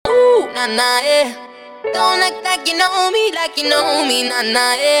nah, nah, yeah. Don't act like you know me, nah,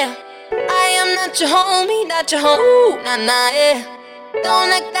 nah, yeah. I am not your homie, nah, nah, yeah.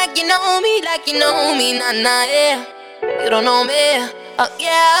 Don't act like you know me, nah, nah, yeah. You don't know me, oh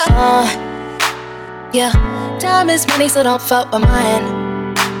yeah. Yeah, time is money, so don't fuck with mine.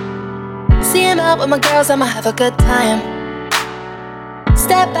 See him out with my girls, I'ma have a good time.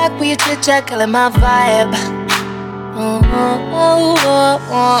 Step back with your chit chat, killing my vibe.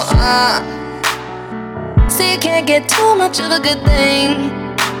 See, you can't get too much of a good thing.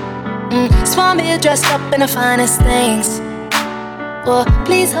 Swan me dressed up in the finest things. Well,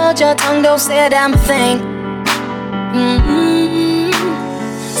 please hold your tongue, don't say a damn thing.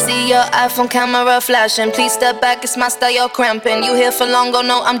 See your iPhone camera flashing. Please step back, it's my style, you're cramping. You here for long, oh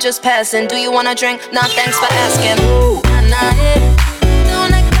no, I'm just passing. Do you wanna drink? Nah, thanks for asking. Ooh, nah, nah, yeah.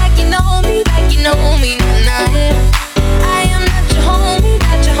 Don't act like you know me, nah, nah, yeah. I am not your homie,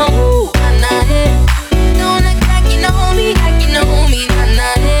 Ooh, nah, nah, yeah. Don't act like you know me, nah,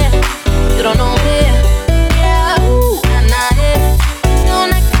 nah, yeah. You don't know me, yeah. Ooh, nah, nah, yeah.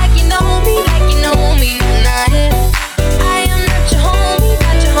 Don't act like you know me, nah, nah, yeah. I am not your homie,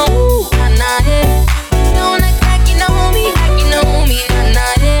 Ooh, nah, nah, yeah. Don't act like you know me, nah,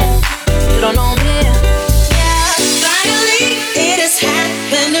 nah, yeah. You don't know me, yeah. Finally, it has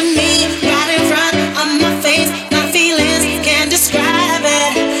happened to me, right in front of my face. My feelings can't describe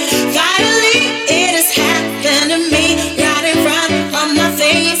it. Finally, it has happened to me, right in front of my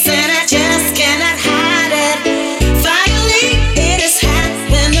face, and I just cannot hide it. Finally, it has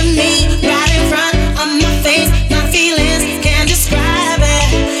happened to me, right in front of my face. My feelings can't describe it.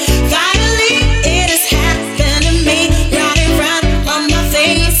 Finally, it has happened to me, right in front of my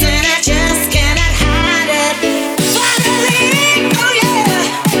face, and I just cannot hide it. Finally, oh yeah.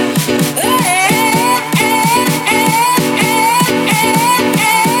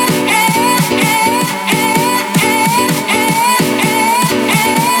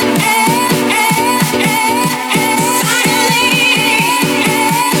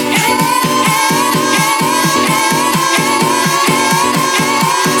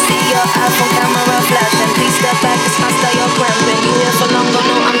 See your iPhone camera flashing. Please step back, it's my style, you're cramping. You here for long, oh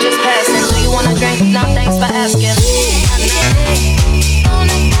no, I'm just passing. Do you wanna drink? Nah, thanks for asking. Nah, nah, yeah. Don't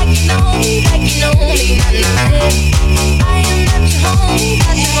act like you know me, nah, nah, yeah. I am not your homie,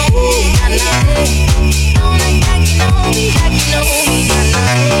 nah, nah, yeah. Don't act like you know me, nah,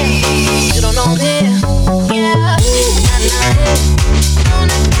 nah, yeah. You don't know me, yeah. Nah, nah, yeah.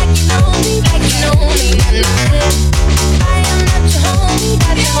 Don't act like you know me, nah, nah, yeah. I am not your homie,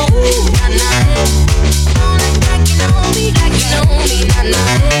 nah, nah, yeah. Don't act like you know me, nah, nah,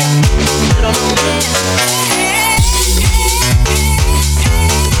 yeah. You don't know me.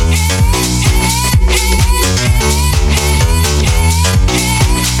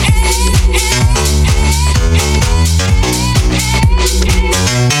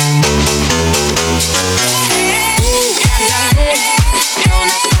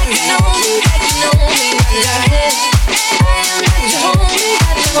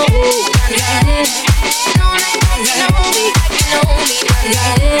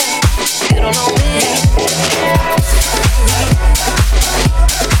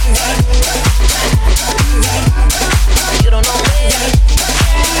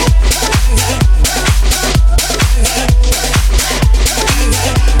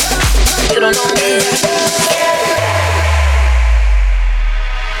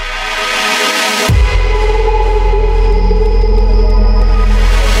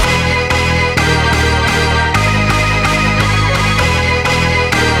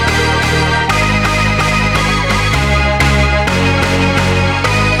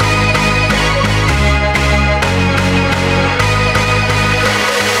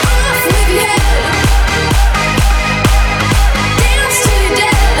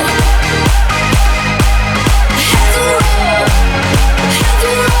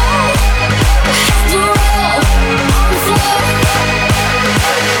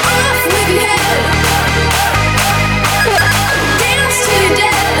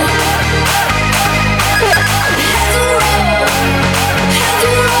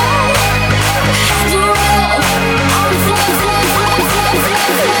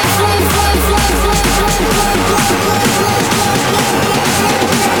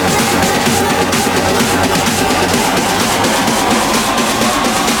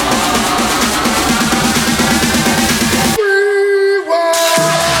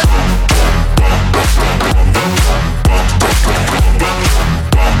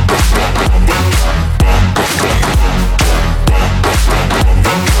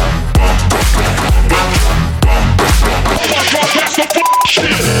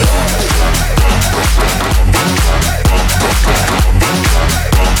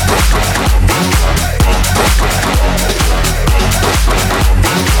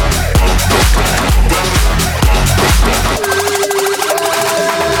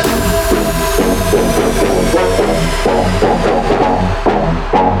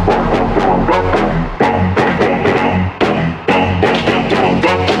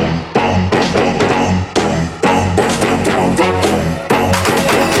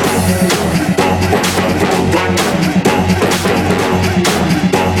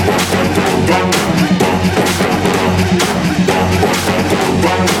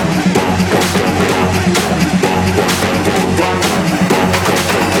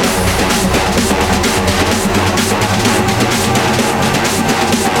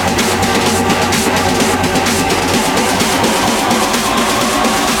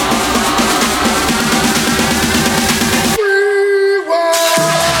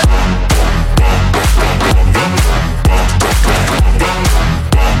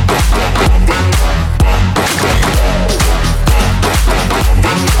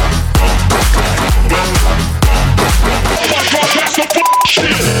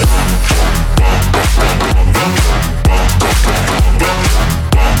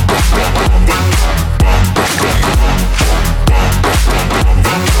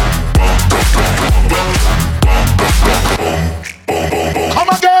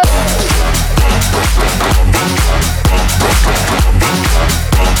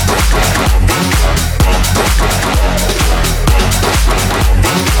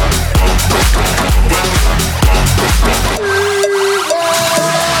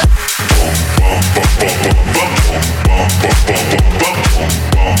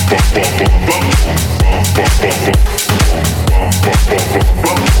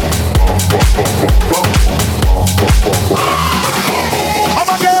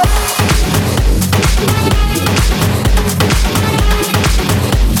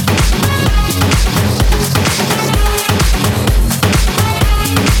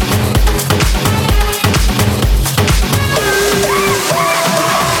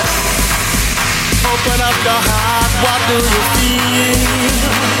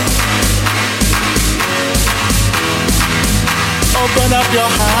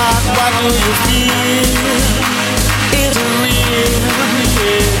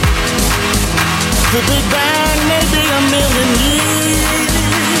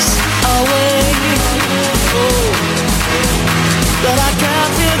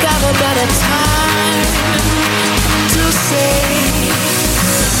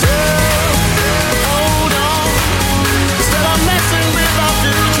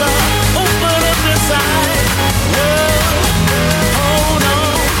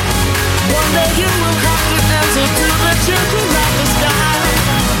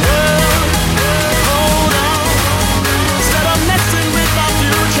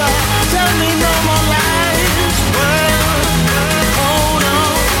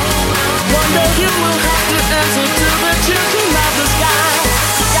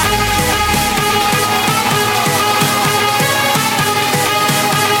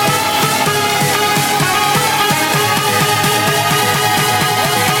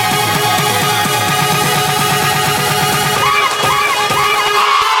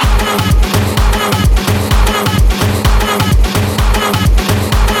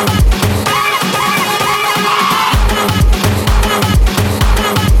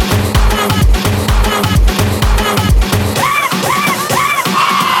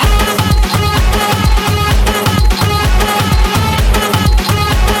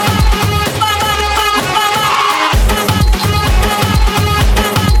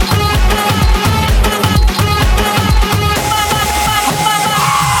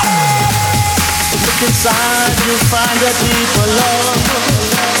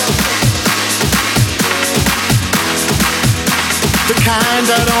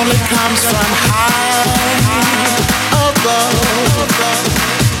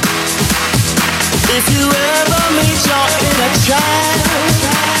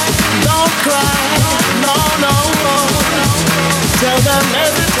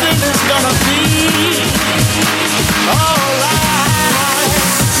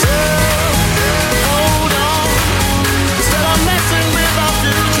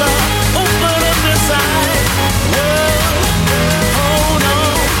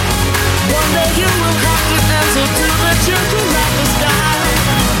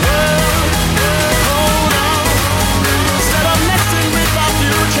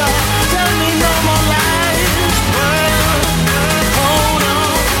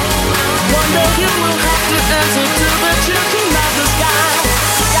 You will have to answer to the children.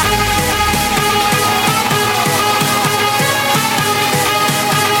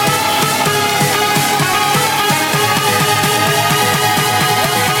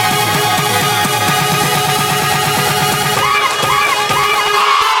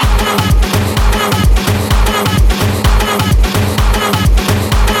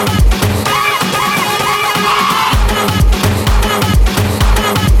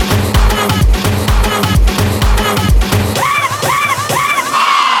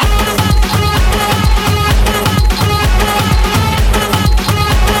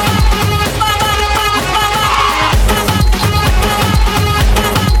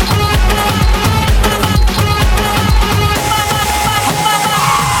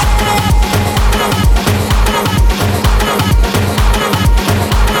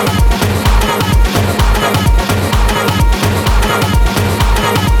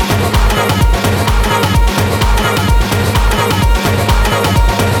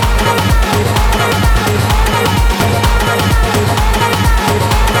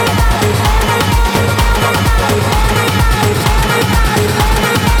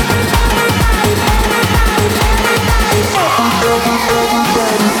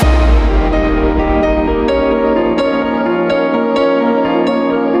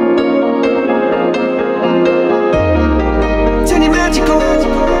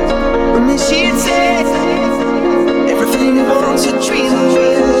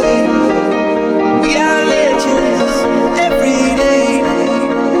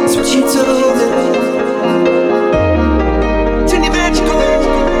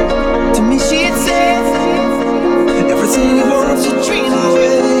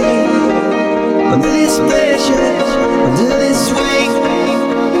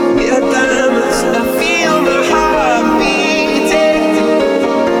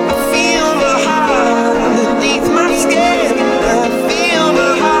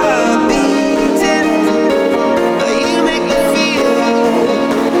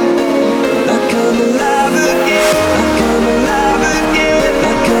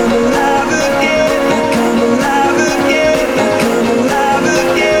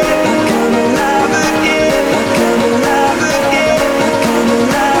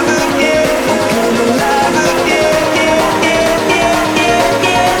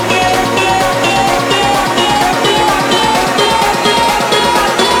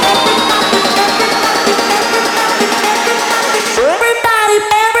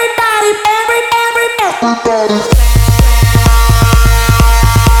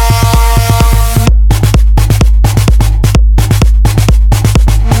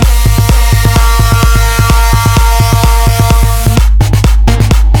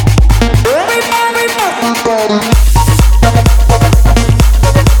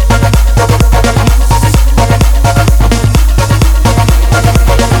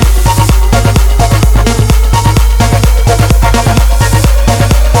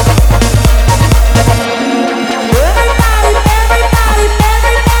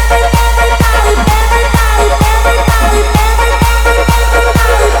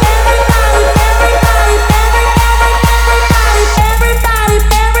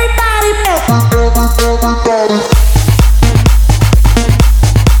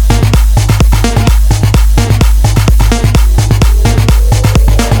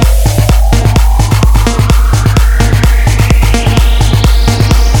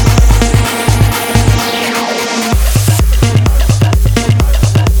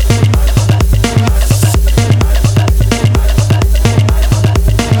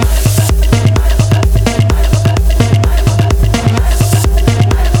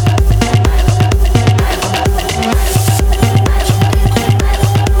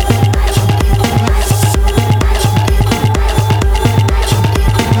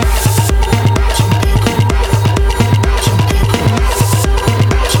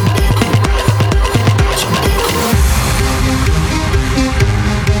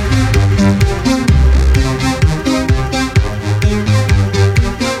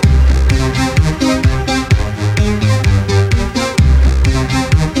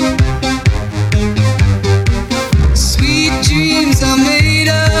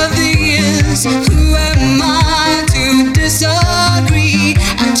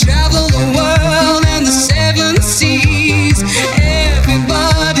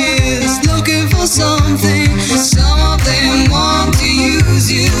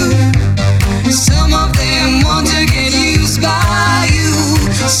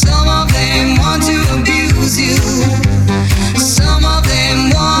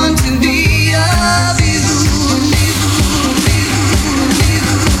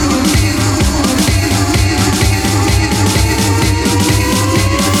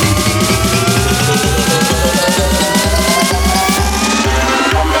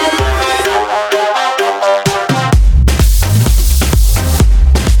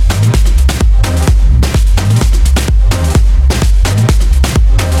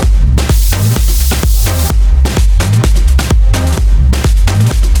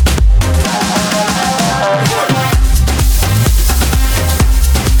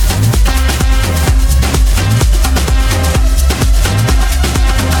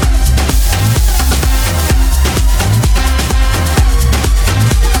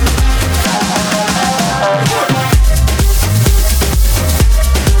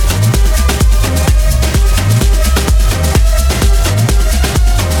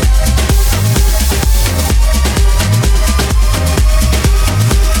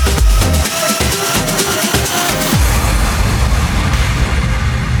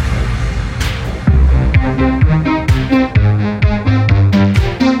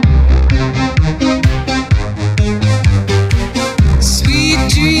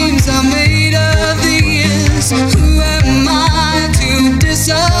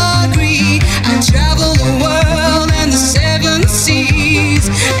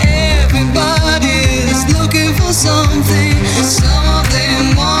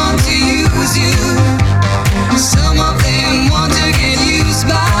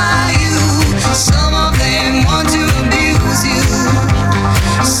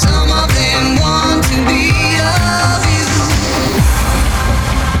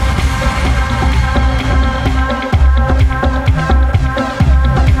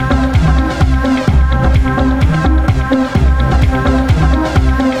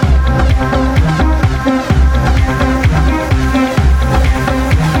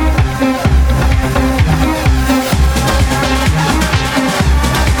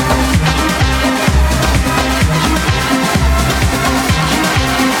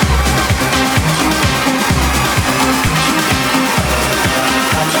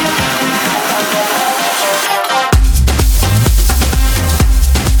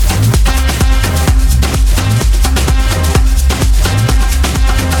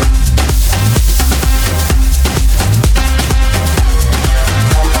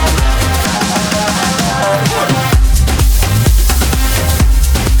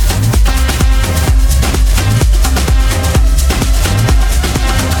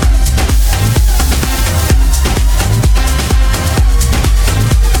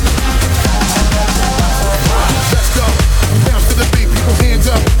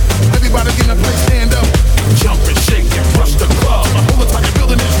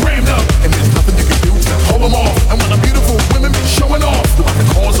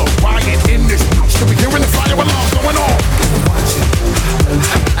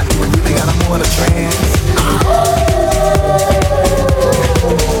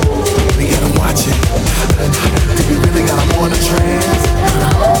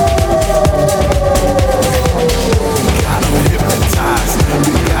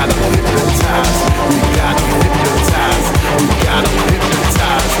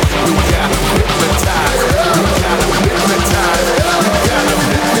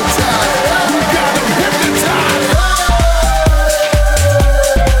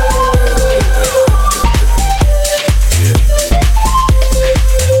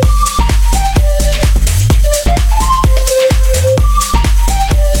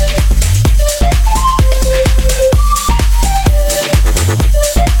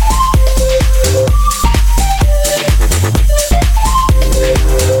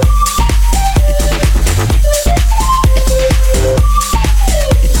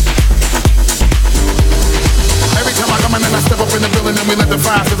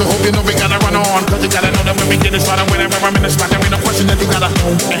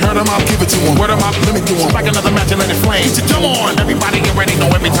 Heard him, I'll give it to him. Word him up, let me do him. Like another match and let it flame. Get your drum on. Everybody get ready, know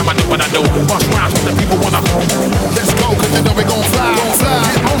every time I do what I do. Bust rounds with the people wanna. Let's go, cause you know we gon' fly.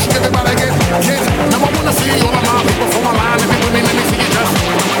 Get motion, everybody get. Now I wanna see all of my people from my line. If you with me, let me see you just.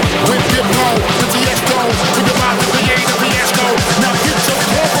 With Dip Go, the TX go. We about to create the fiasco. Now get your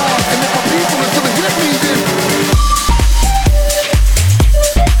club on. And if my people is gonna get me, then.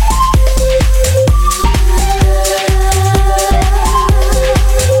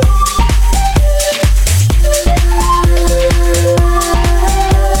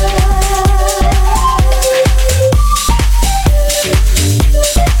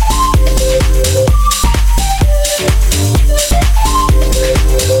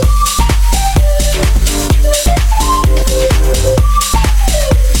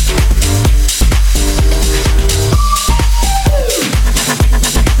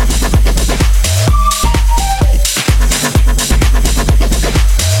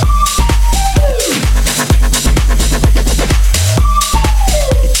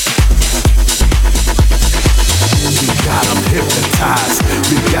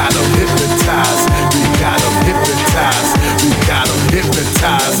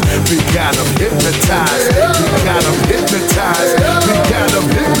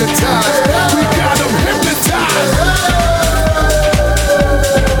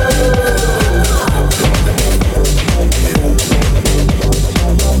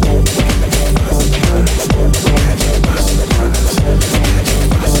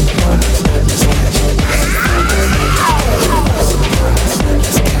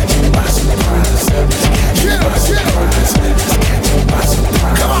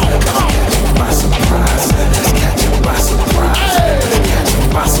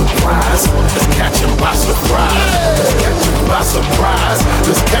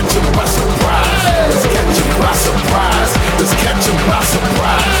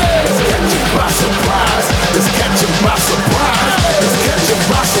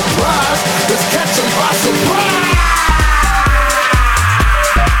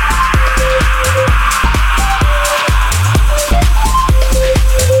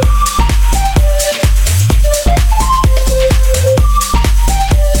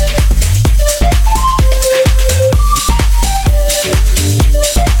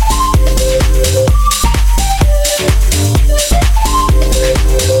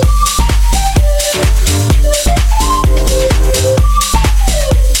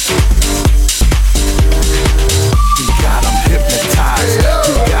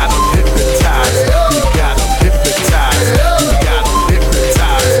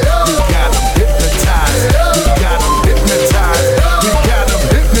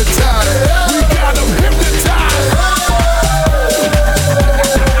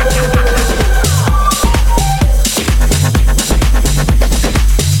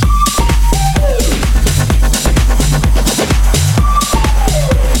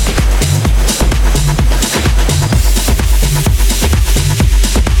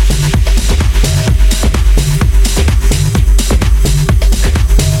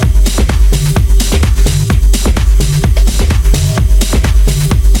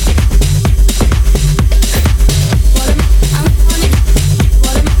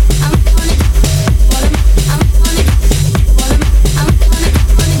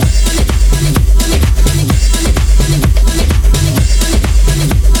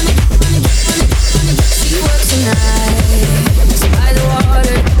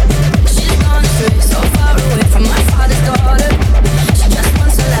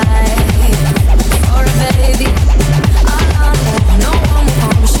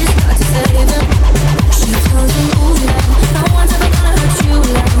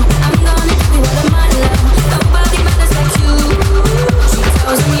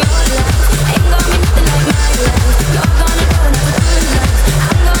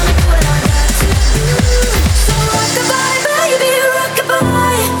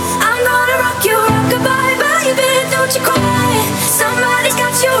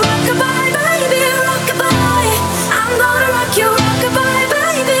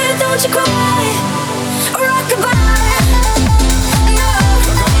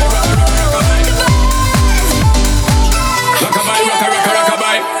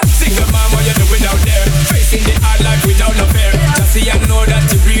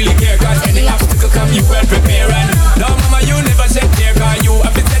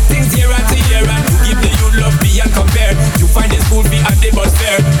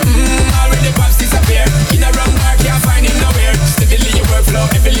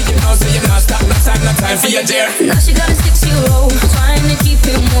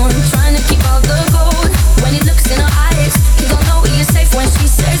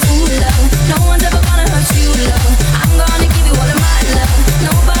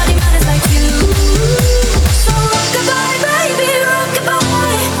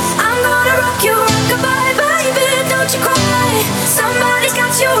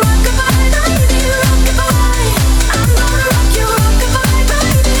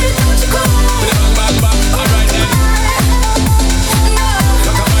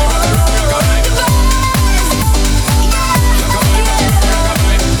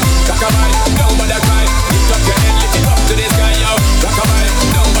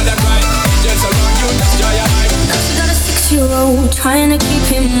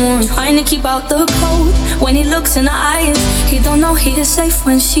 moon, trying to keep out the cold. When he looks in her eyes, he don't know he is safe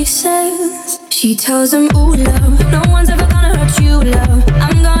when she says. She tells him, ooh, love, no one's ever gonna hurt you, love.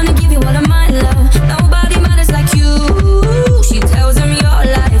 I'm gonna give you all of my love. Nobody matters like you. She tells him your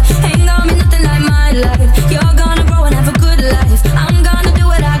life ain't gonna be nothing like my life. You're gonna grow and have a good life. I'm gonna do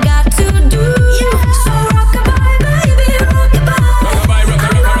what I got to do. Yeah. So rock-a-bye, baby, rock-a-bye. Rock-a-bye,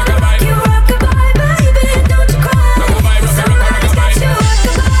 rock-a-bye, rock-a-bye. You rock-a-bye, baby, don't you cry. Rock-a-bye, rock-a-bye, rock-a-bye. You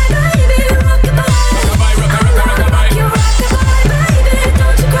rock-a-bye, baby, rock-a-bye. Rock-a-bye, rock-a-bye, rock-a-bye. You rock-a-bye, baby,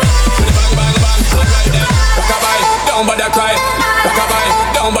 don't you cry. Bang, bang, bang, right there. Rock-a-bye, don't bother cry. Rock-a-bye,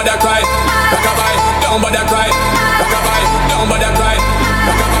 don't bother cry. Rock-a-bye, don't bother cry. Rock-a-bye, don't bother cry.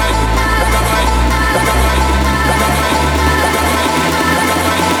 Rock-a-bye, rock-a-bye, rock-a-bye,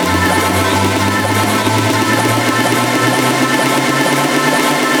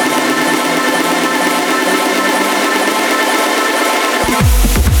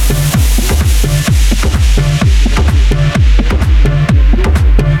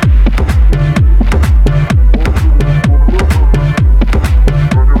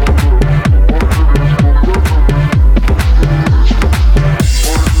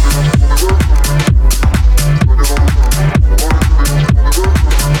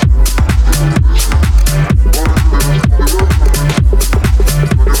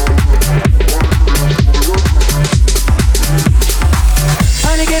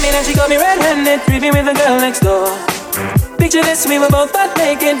 creeping with the girl next door. Picture this, we were both butt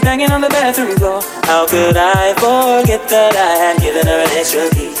naked, banging on the bathroom floor. How could I forget that I had given her an extra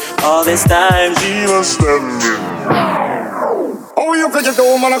key? All this time she was standing. Oh, you forget the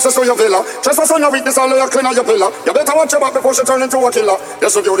woman access to your villa. Trespass on your weakness, all of your clean on your pillar. You better watch your back before she turn into a killer.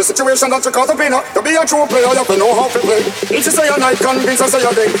 Just review the situation that you caught up in her. You be a true player, you have to know how to play. If she say a night, convince her say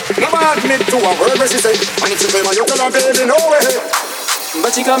a day. Never admit to a word where she say. And if she say, man, you tell her, baby, no way.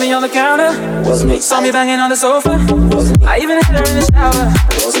 But she caught me on the counter. Wasn't me. Saw me banging on the sofa. Wasn't me. I even had her in the shower.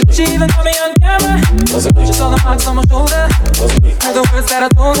 Wasn't me. She even caught me on camera. Wasn't me. She saw the marks on my shoulder. Wasn't me. Heard the words that I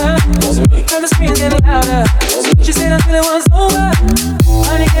told her. Wasn't me. Heard the screams getting louder. Wasn't me. She said until it was over.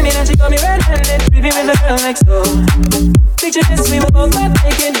 Honey came in and she got me red-handed, creeping with the girl next door. Picture this, we were both butt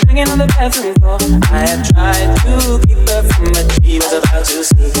naked, banging on the bathroom floor. I had tried to keep her from what she was about to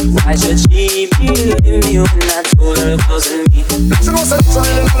see. Why should she believe me when I told her it wasn't me? She knows that she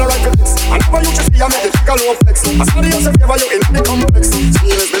really not right for this. I never you to see her make it take a low flex. As somebody else if ever you in the complex.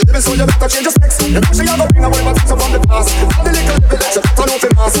 She is believing so you better change your specs. You know she have a bring away but things up from the past. All the little village you better know for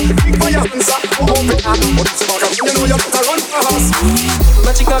mass. Big fire answer, who open up. But if she back up, you know you better run fast.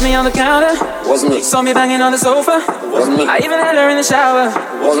 But she caught me on the counter. Wasn't me. Saw me banging on the sofa. Wasn't me. I even had her in the shower.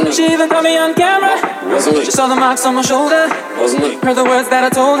 Wasn't me. She even caught me on camera. Wasn't me. She saw the marks on my shoulder. Wasn't me. Heard the words that I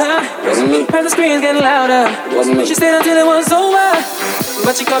told her. Wasn't me. Heard the screams getting louder. Wasn't me. She stayed until it was over.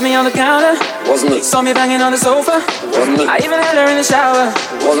 But she caught me on the counter. Wasn't me. Saw me banging on the sofa. Wasn't me. I even had her in the shower.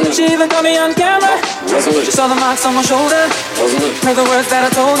 Wasn't me. She even caught me on camera. Wasn't me. She saw the marks on my shoulder. Wasn't me. Heard the words that I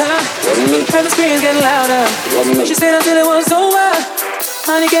told her. Wasn't me. Heard the screams getting louder. Wasn't me. She stayed until it was over.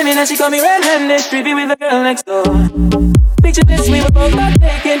 Honey came in and she caught me red-handed, creepy with the girl next door. Picture this, we were both butt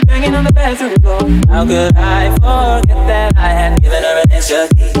naked, banging on the bathroom floor. How could I forget that I had given her an extra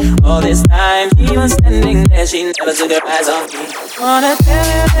key? All this time she was standing there, she never took her eyes off me. Wanna tell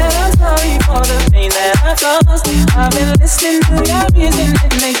her that I'm sorry for the pain that I caused. I've been listening to your reason,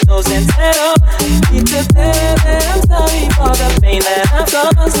 it makes no sense at all. Need to tell her that I'm sorry for the pain that I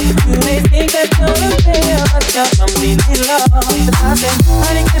caused. You may think that you're a player, but you're completely lost. But I said,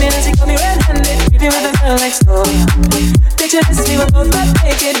 honey came in and she got me red-handed, creepy with the girl next door. Picture this, we were both butt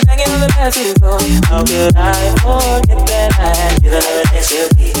naked, banging on the bathroom floor. How could I forget that I had given her an extra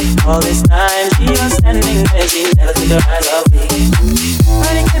key? All this time she was standing there, she never took her eyes off me.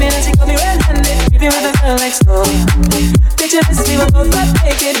 Honey came in and she got me red-handed, creepy with the girl next door. Picture this, we were both butt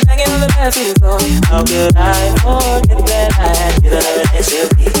naked, banging on the bathroom floor. How could I forget that I had given her an extra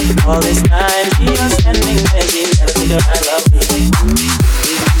key? All this time she was standing there, she never took her eyes off me.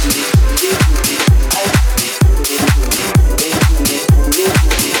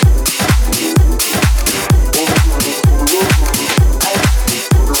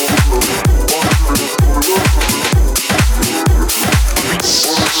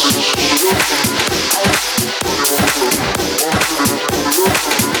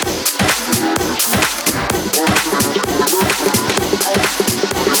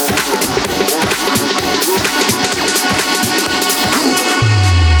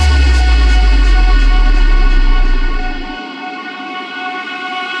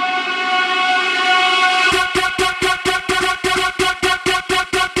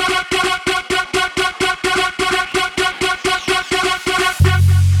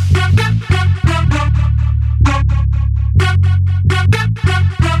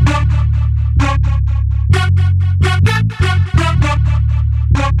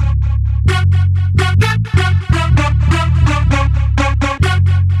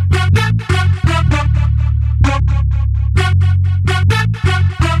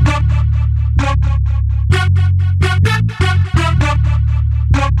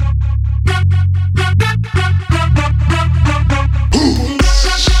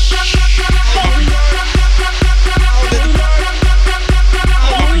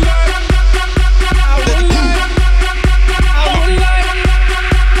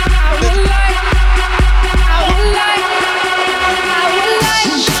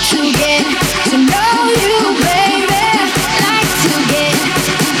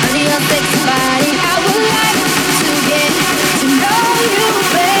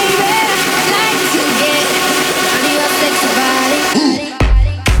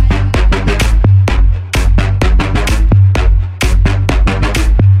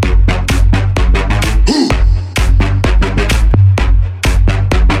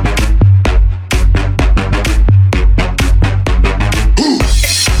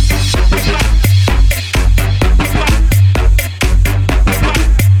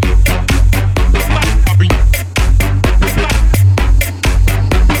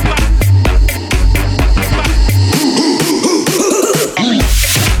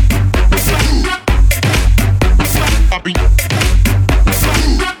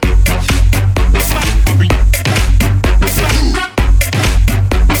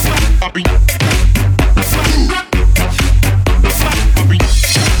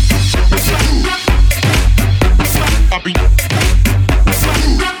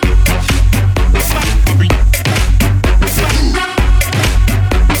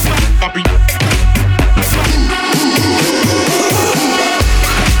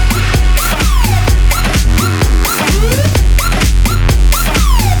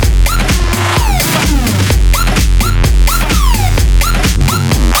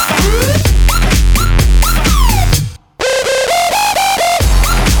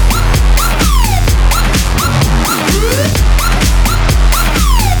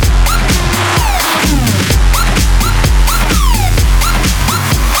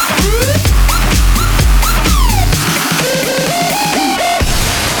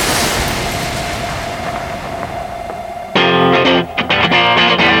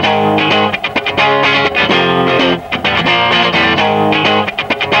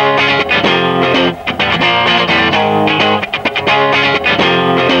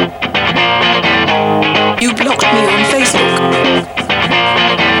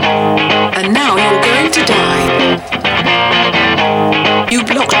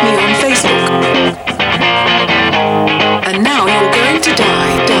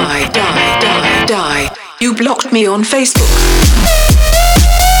 me on Facebook.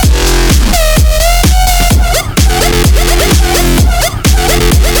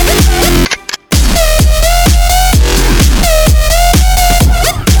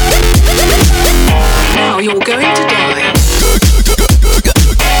 Now you're going to die.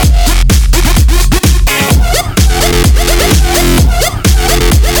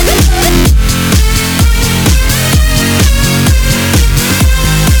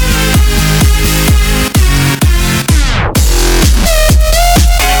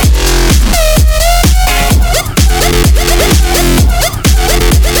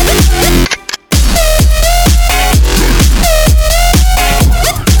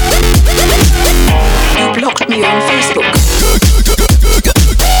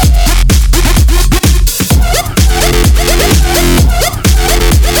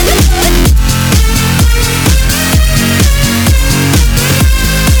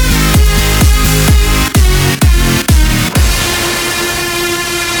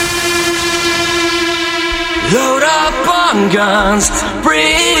 Load up on guns,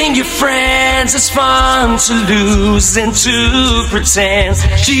 bring your friends. It's fun to lose and to pretend.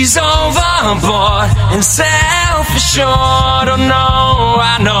 She's overboard and self-assured. Oh no,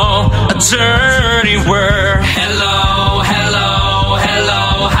 I know a dirty word. Hello, hello,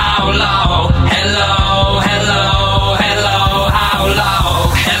 hello, how low? Hello, hello, hello, how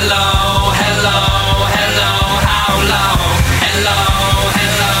low? Hello, hello, hello, how low? Hello,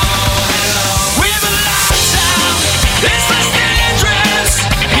 hello, hello. We've been locked down. This is dangerous.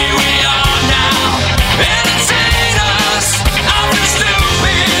 Here we are now. Entertain us. I feel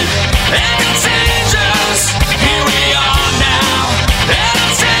stupid and contagious. Here we are now.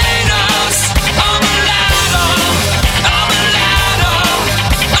 Entertain us. I'm a ladder. I'm a ladder.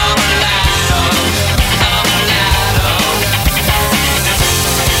 I'm a ladder. I'm a ladder.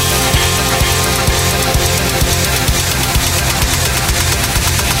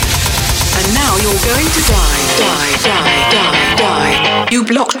 And now you're going to die, die, die, die, die. You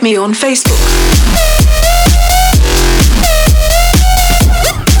blocked me on Facebook.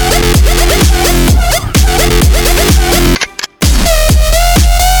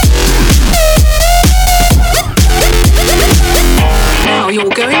 Now you're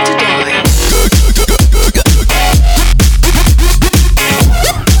going to die.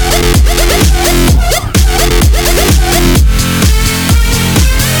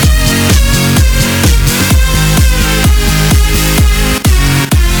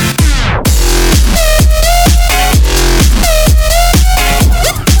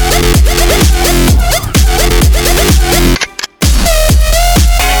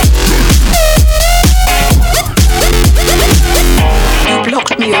 You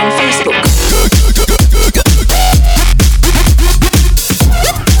blocked me on Facebook.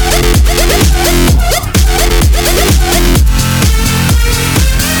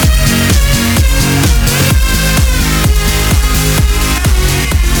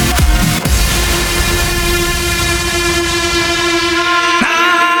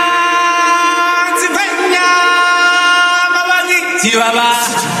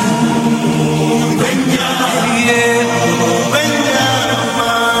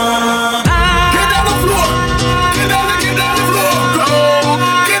 Get on the floor. Get on the floor. Go.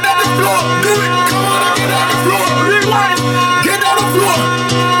 Get on the floor. Do it. Come on and get on the floor. Rewind. Get on the floor.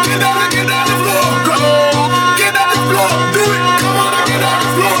 Get on the floor. Go. Get on the floor. Do it. Come on and get on the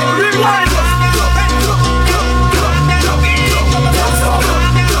floor. Rewind.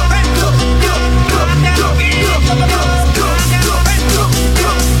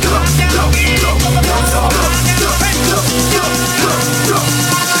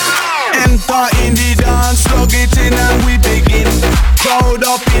 Enter in the dance, plug it in and we begin. Crowd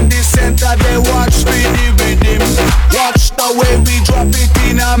up in the center, they watch with the rhythm. Watch the way we drop it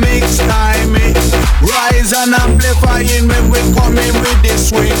in a mix time. Rise and amplifying when we come in with the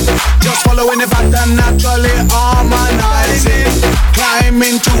swing. Just following the pattern, naturally harmonizing. Climb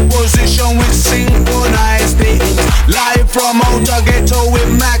into position, we synchronize things. Live from outer ghetto, we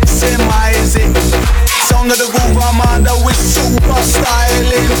maximize it. Sound of the groove, Amanda, we super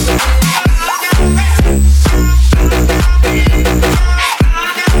styling.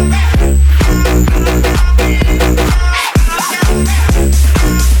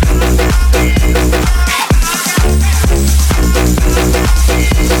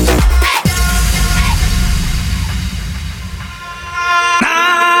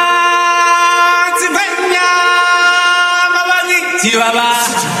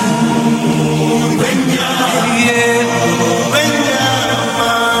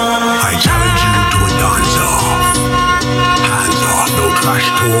 I challenge you to a dance-off. Hands off, no trash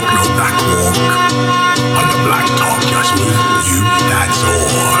talk, no back walk on the blacktop, just me and you, that's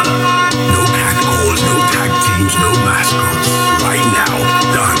all. No catcalls, no tag teams, no mascots. Right now,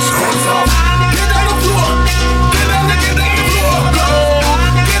 dance on. Get on the floor, get on the floor, go.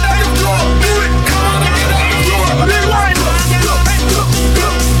 Get on the floor, do it, come on, get on the floor. Rewind,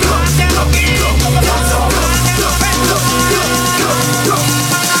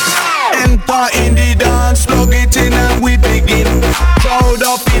 Enter in the dance, plug it in and we begin. Crowd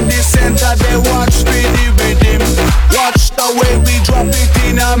up in the center, they watch the rhythm. Watch the way we drop it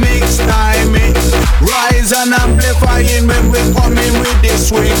in a mix timing. Rise and amplifying when we coming with this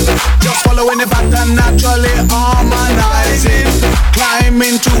swing. Just following the pattern, naturally harmonizing. Climb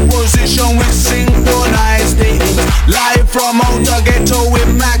into position, we synchronize things. Live from outer ghetto, we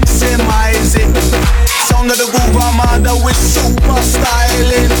maximize it. Sound of the groove, Armada, we super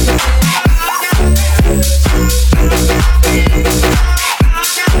styling.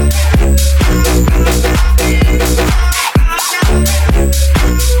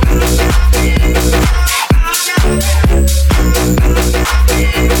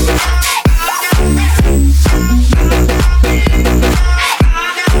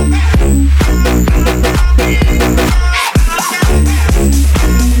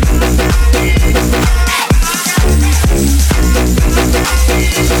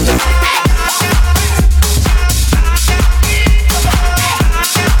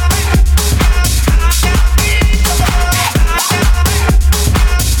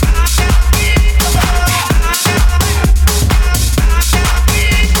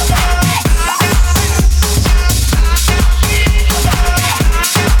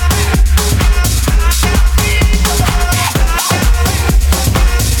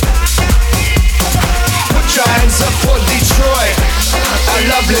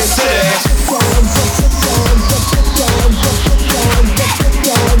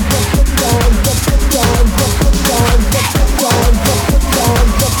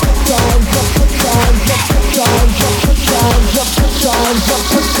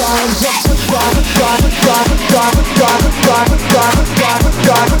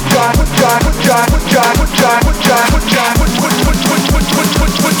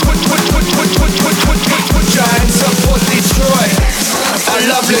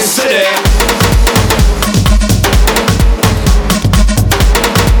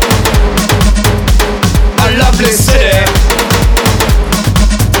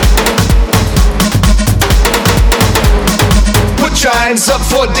 Hands up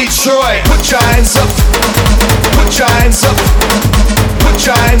for Detroit. Put your hands up. Put your hands up. Put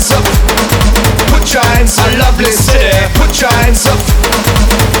your hands up. Put your hands up. A lovely city. Put your hands up.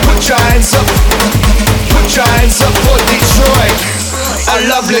 Put your hands up. Put your hands up for Detroit. A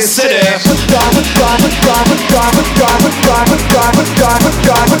lovely city. Put your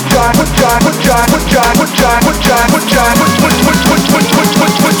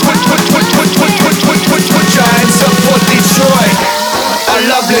hands up for Detroit. A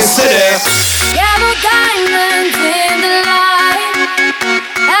lovely city. Yellow diamonds in the light,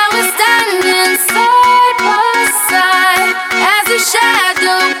 and we're standing side by side as a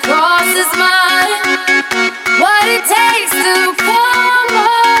shadow crosses mine. What it takes to come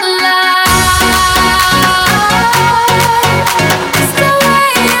alive. It's the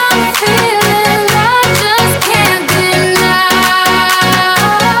way I'm feeling, I just can't deny.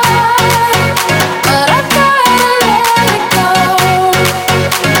 But I've gotta let it go.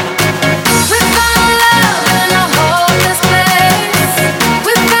 We found love in a hopeless place.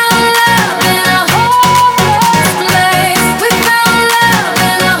 We found love in a hopeless place. We found love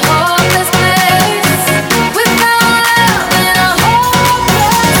in a hopeless place. We found love in a hopeless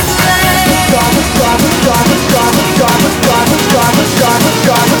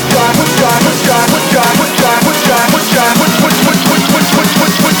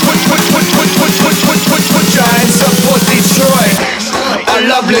Put your hands up for Detroit. A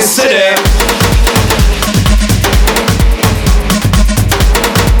lovely city.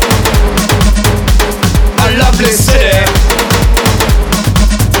 A lovely city.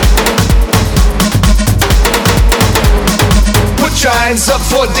 Put your hands up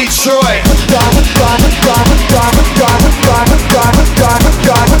for Detroit. Put your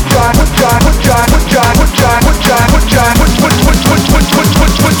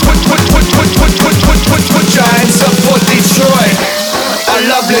hands up for Detroit. A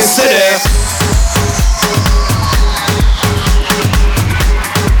lovely city.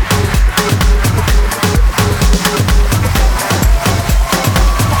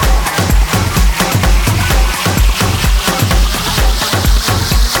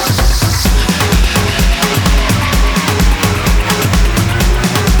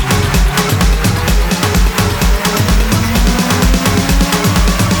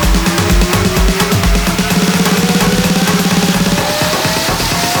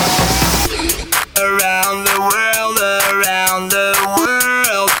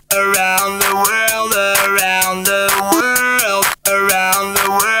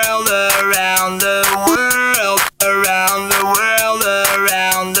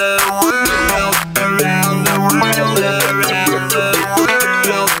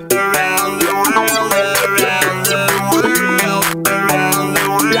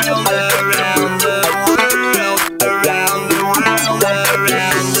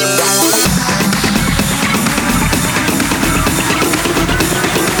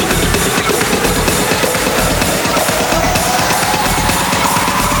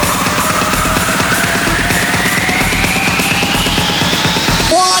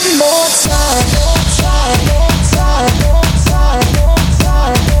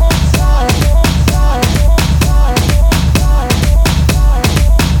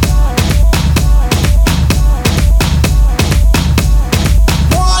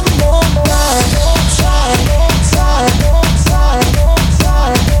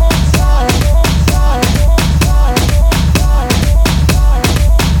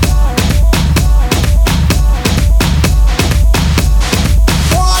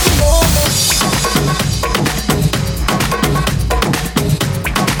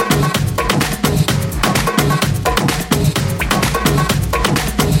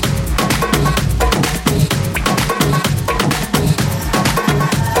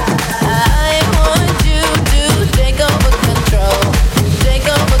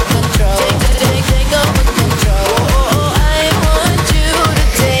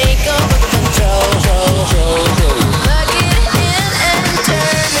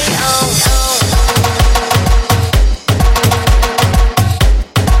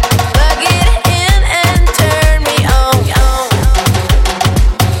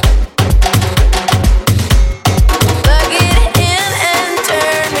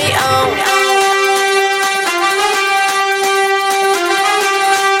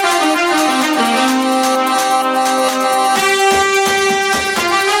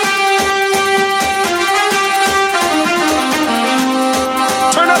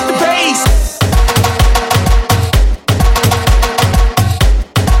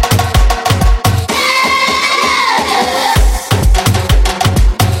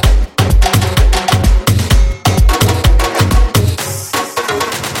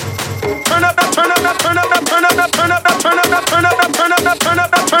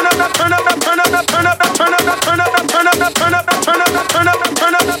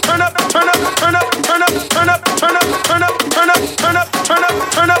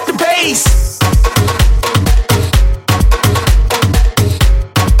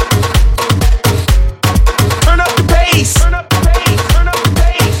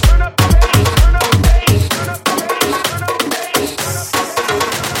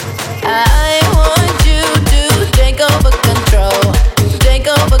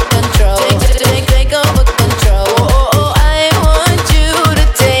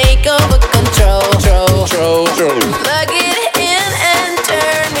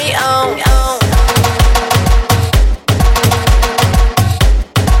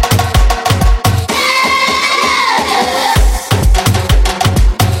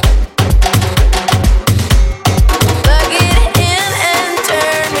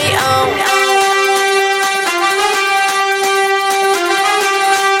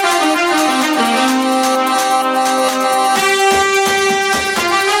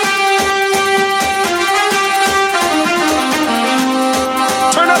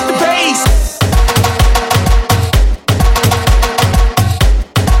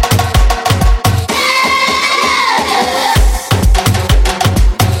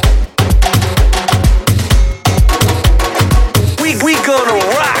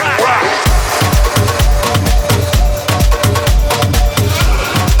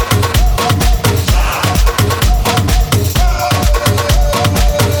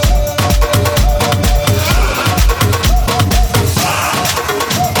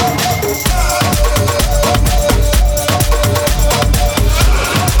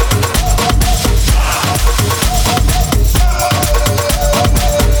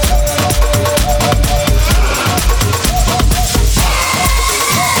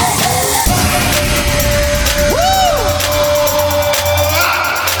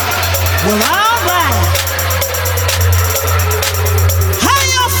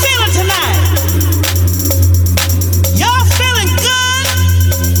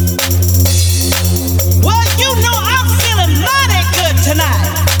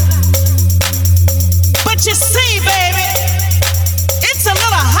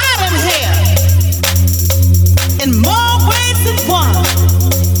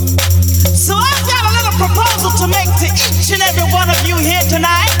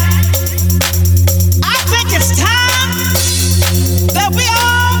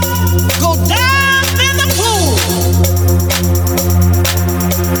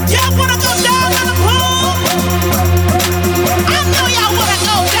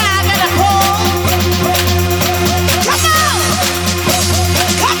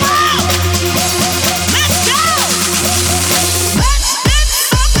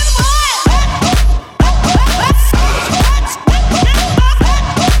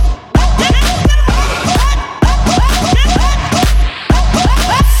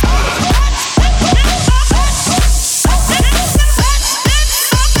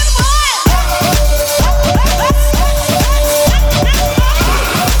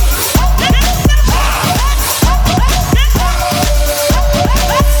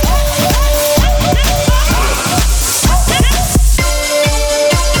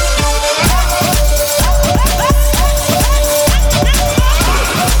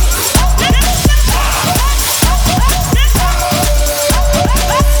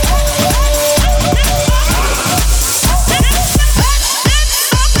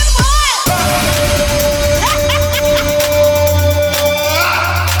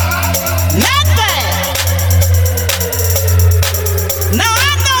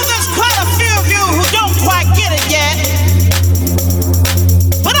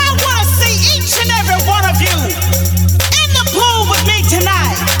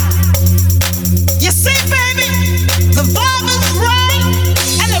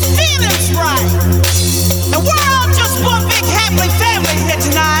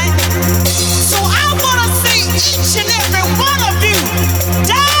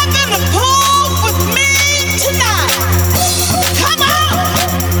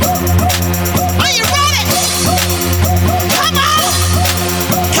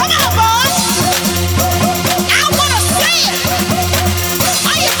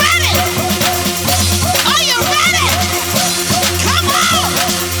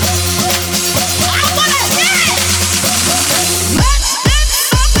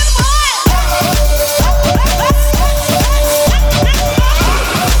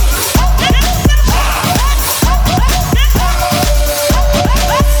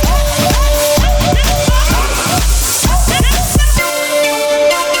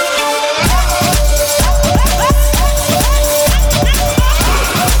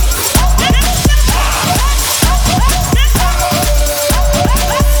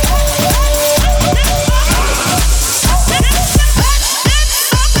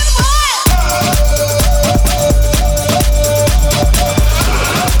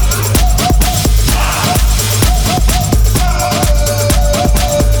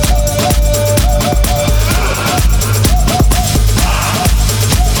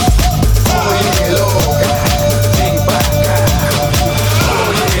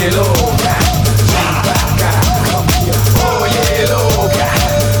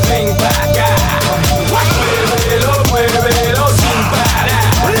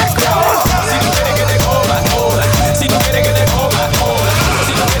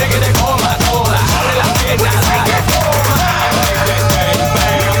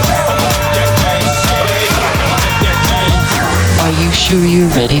 sure you're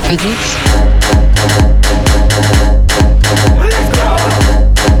ready for this?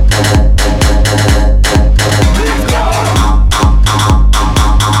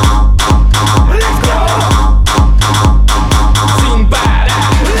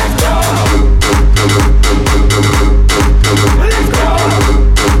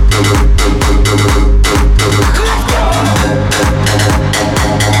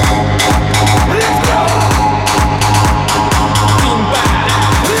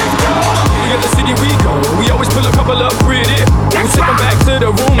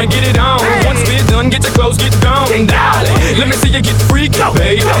 Let me see you get freaky,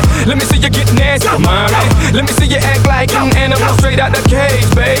 baby. Let me see you get nasty, mommy. Let me see you act like an animal straight out the cage,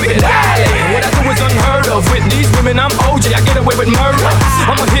 baby. What I do is unheard of. With these women, I'm OJ. I get away with murder.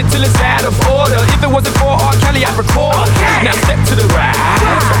 I'ma hit till it's out of order. If it wasn't for R. Kelly, I'd record. Now step to the right.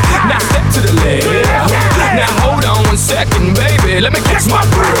 Now step to the left. Now hold on 1 second, baby. Let me catch my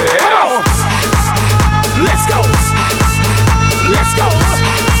breath. Let's go. Let's go.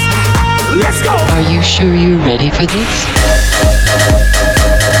 Let's go. Are you sure you're ready for this?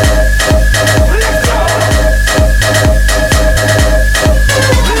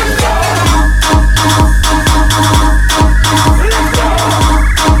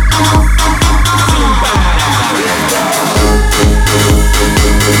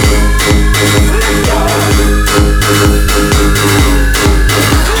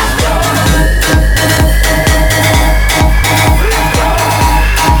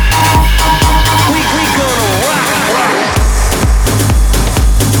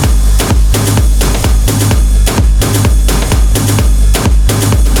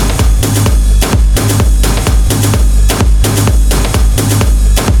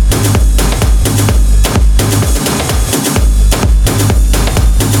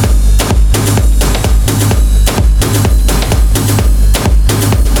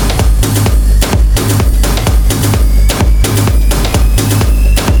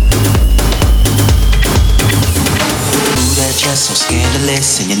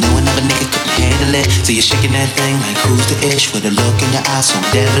 And you know another nigga couldn't handle it. So you're shaking that thing like who's the ish, with a look in your eyes so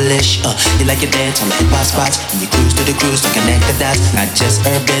devilish. You like your dance on the hip hop spots, and you cruise to the cruise to connect the dots. Not just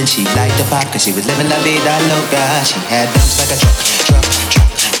urban, she liked the pop, cause she was living la vida loca. She had dumps like a truck,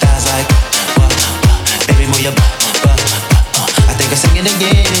 thighs like baby move your I think I sing it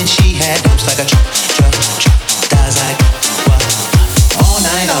again. And she had dumps like a truck, thighs like all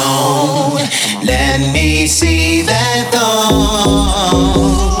night long. Let me see that thong,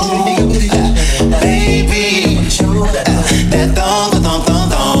 baby. That thong.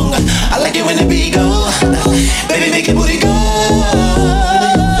 I like it when the beat go, baby, make your booty go.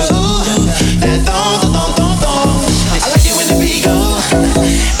 That thong. I like it when the beat go,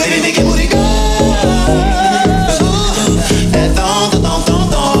 baby, make your booty go. That thong.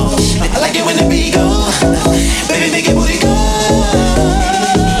 I like it when the beat go, baby, make your booty go.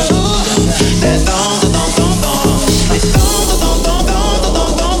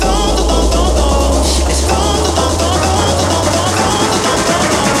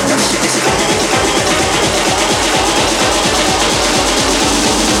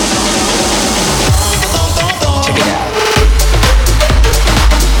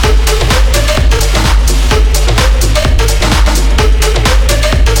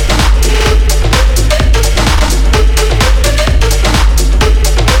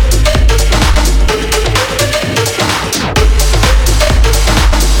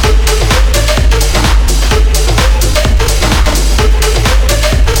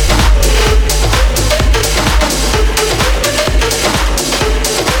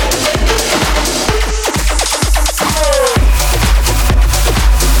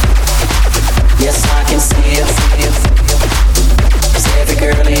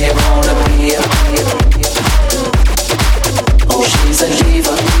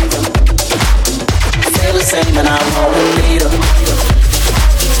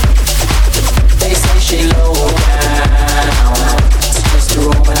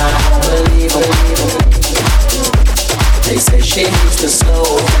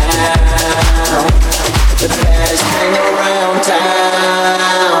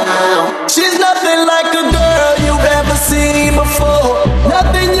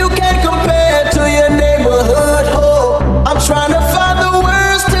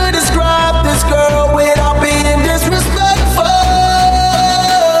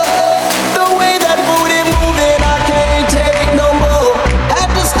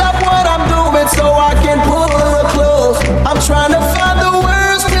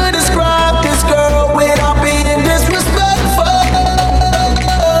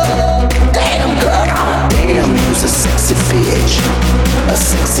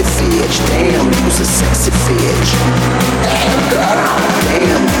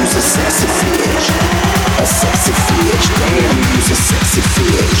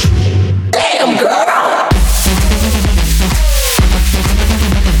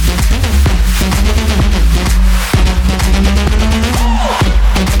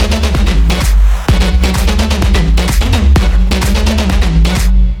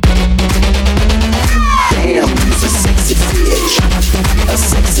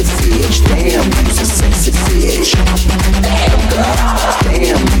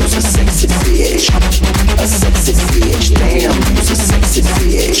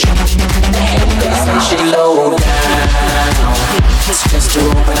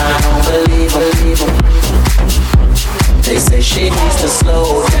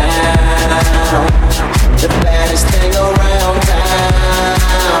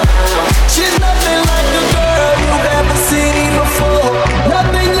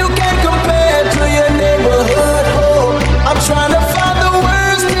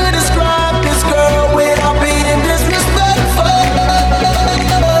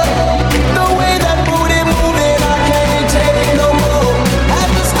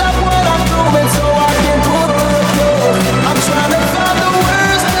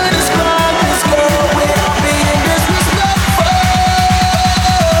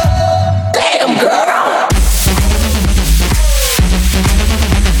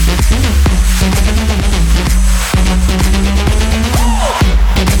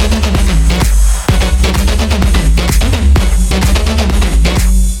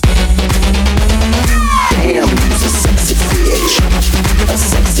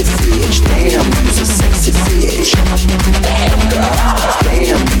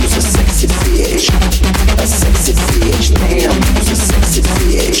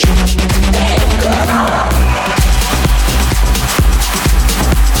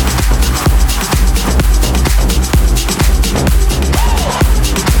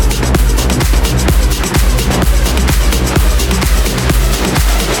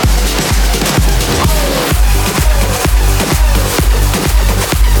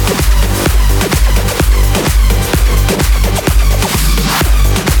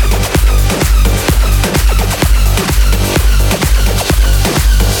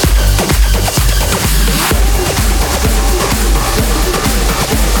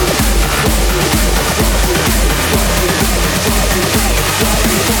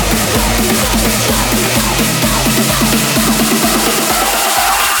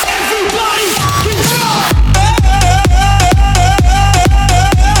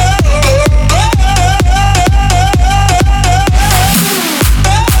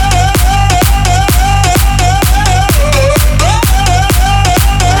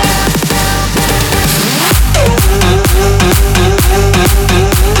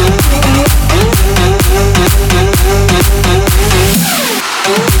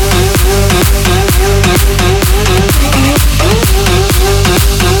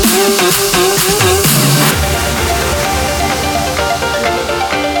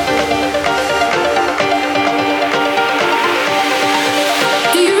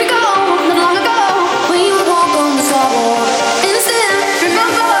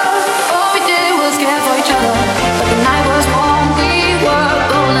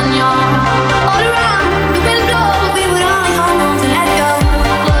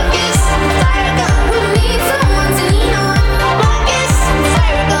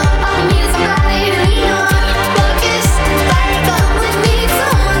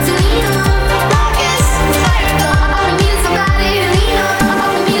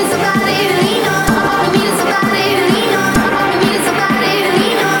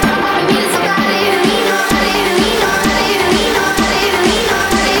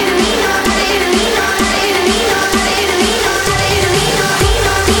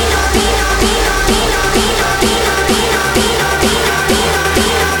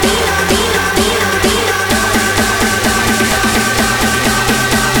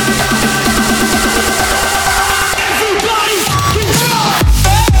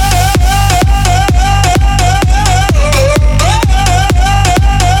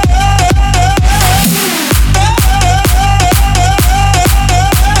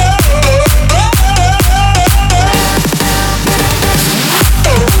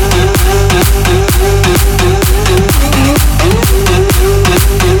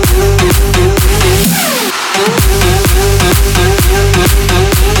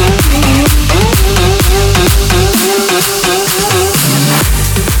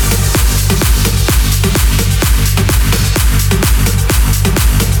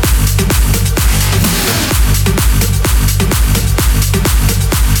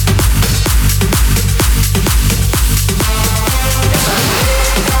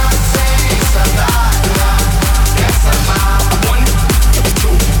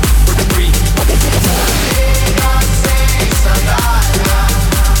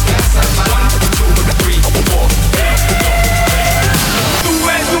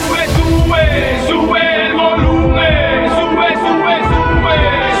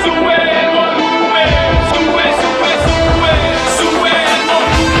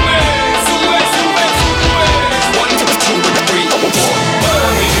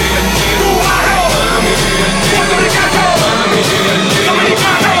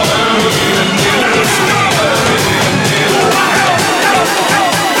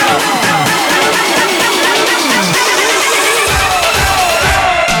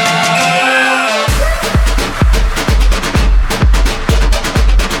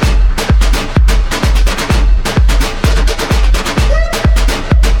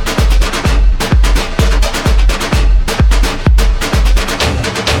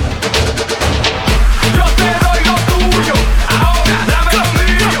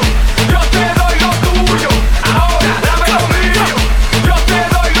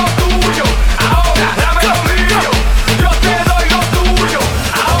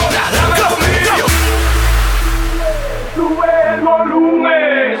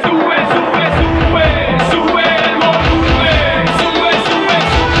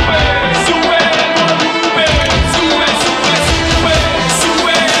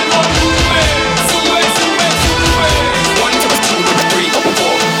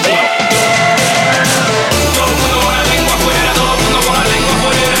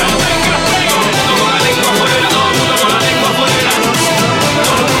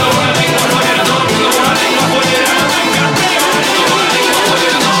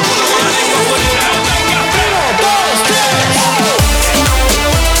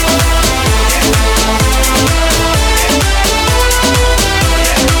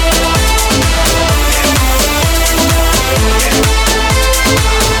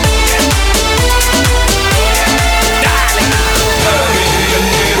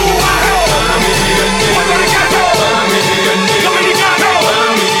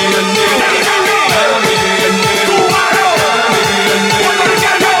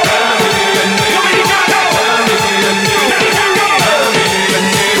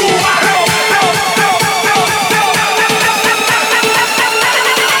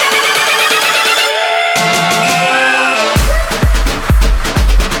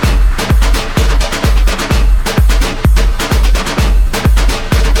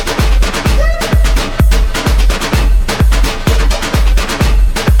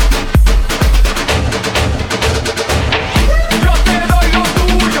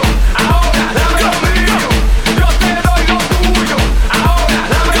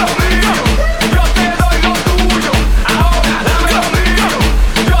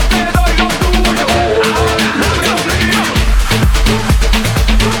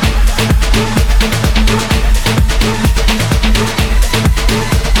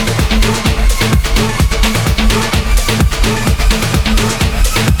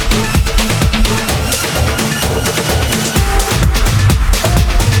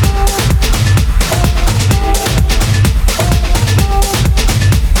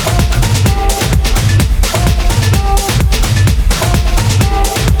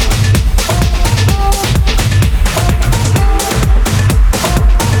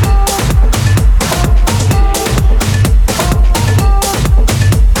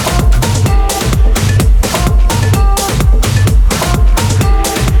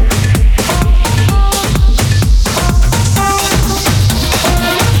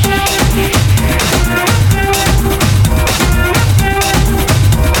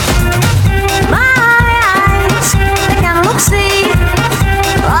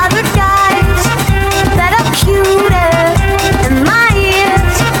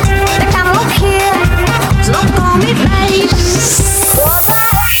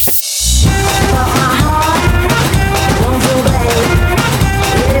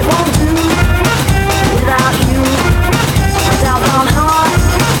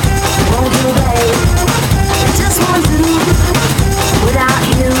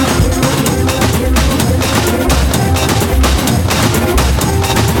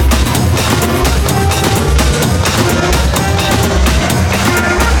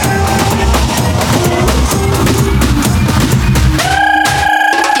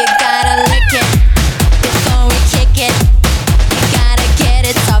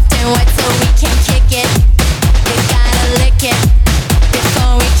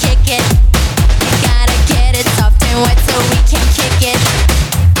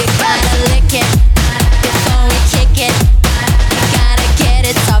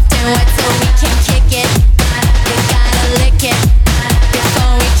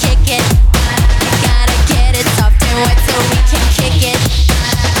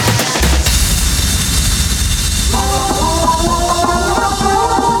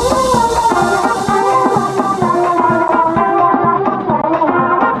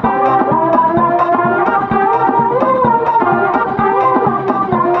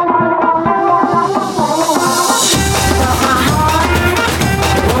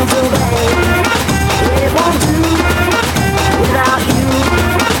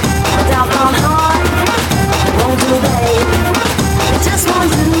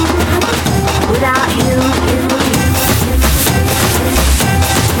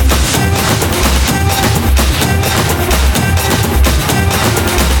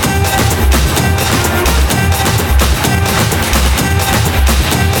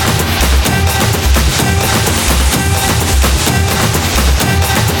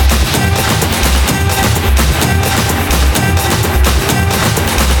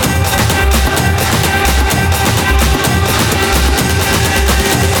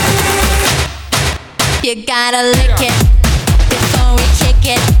 gotta lick